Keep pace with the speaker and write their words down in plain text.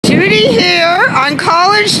Judy here on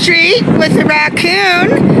College Street with a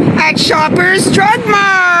raccoon at Shoppers Drug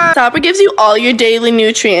Mart. Shopper gives you all your daily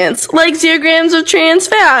nutrients, like 0 grams of trans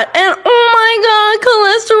fat, and oh my god,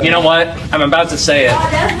 cholesterol. You know what? I'm about to say it.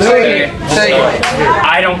 Say it.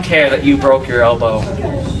 I don't care that you broke your elbow.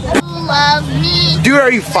 Love me. Dude,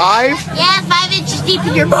 are you 5? Yeah, 5 inches deep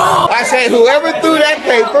in your ball. I said whoever threw that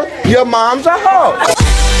paper, your mom's a hoe.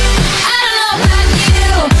 I don't know about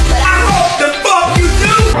you, but I hope the fuck you do.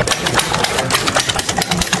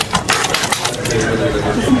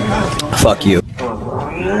 Fuck you.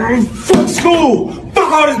 Fuck school!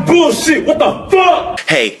 Fuck all this bullshit! What the fuck?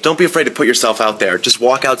 Hey, don't be afraid to put yourself out there. Just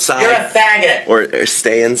walk outside. You're a faggot. Or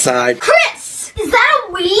stay inside. Chris, is that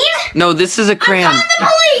a weed? No, this is a crayon. I'm calling the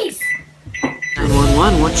police.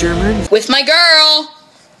 911, what's your emergency? With my girl.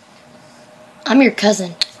 I'm your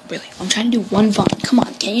cousin. Really, I'm trying to do one fun. Come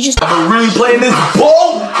on, can you just... I'm really playing this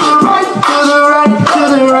ball? I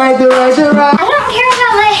don't care about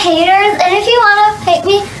my haters, and if you want to fight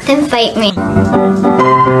me, then fight me.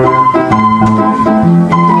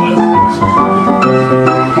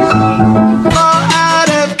 Out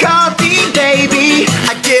of coffee, baby.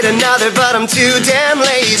 I get another, but I'm too damn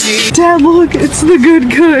lazy. Dad, look, it's the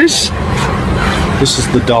good Kush. This is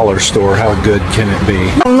the dollar store. How good can it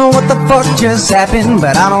be? I don't know what the fuck just happened,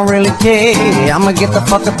 but I don't really care. I'ma get the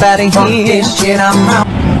fuck up out of here. Shit, I'm out.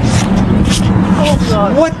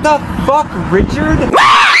 What the fuck, Richard?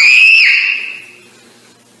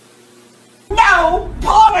 No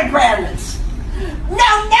pomegranates.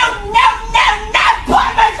 No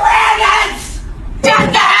pomegranates.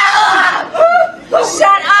 Shut the hell up.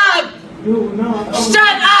 Shut up.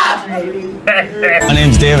 Shut up. My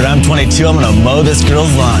name's David, I'm 22, I'm gonna mow this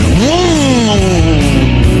girl's lawn.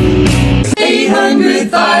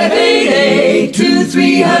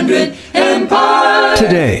 800-588-2300 Empire.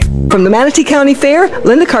 Today. From the Manatee County Fair,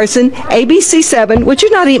 Linda Carson, ABC7, would you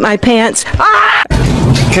not eat my pants? Ah!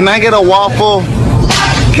 Can I get a waffle?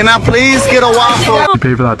 Can I please get a waffle? You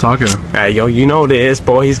pay for that taco. Hey, yo, you know this,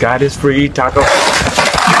 boy. He's got his free taco.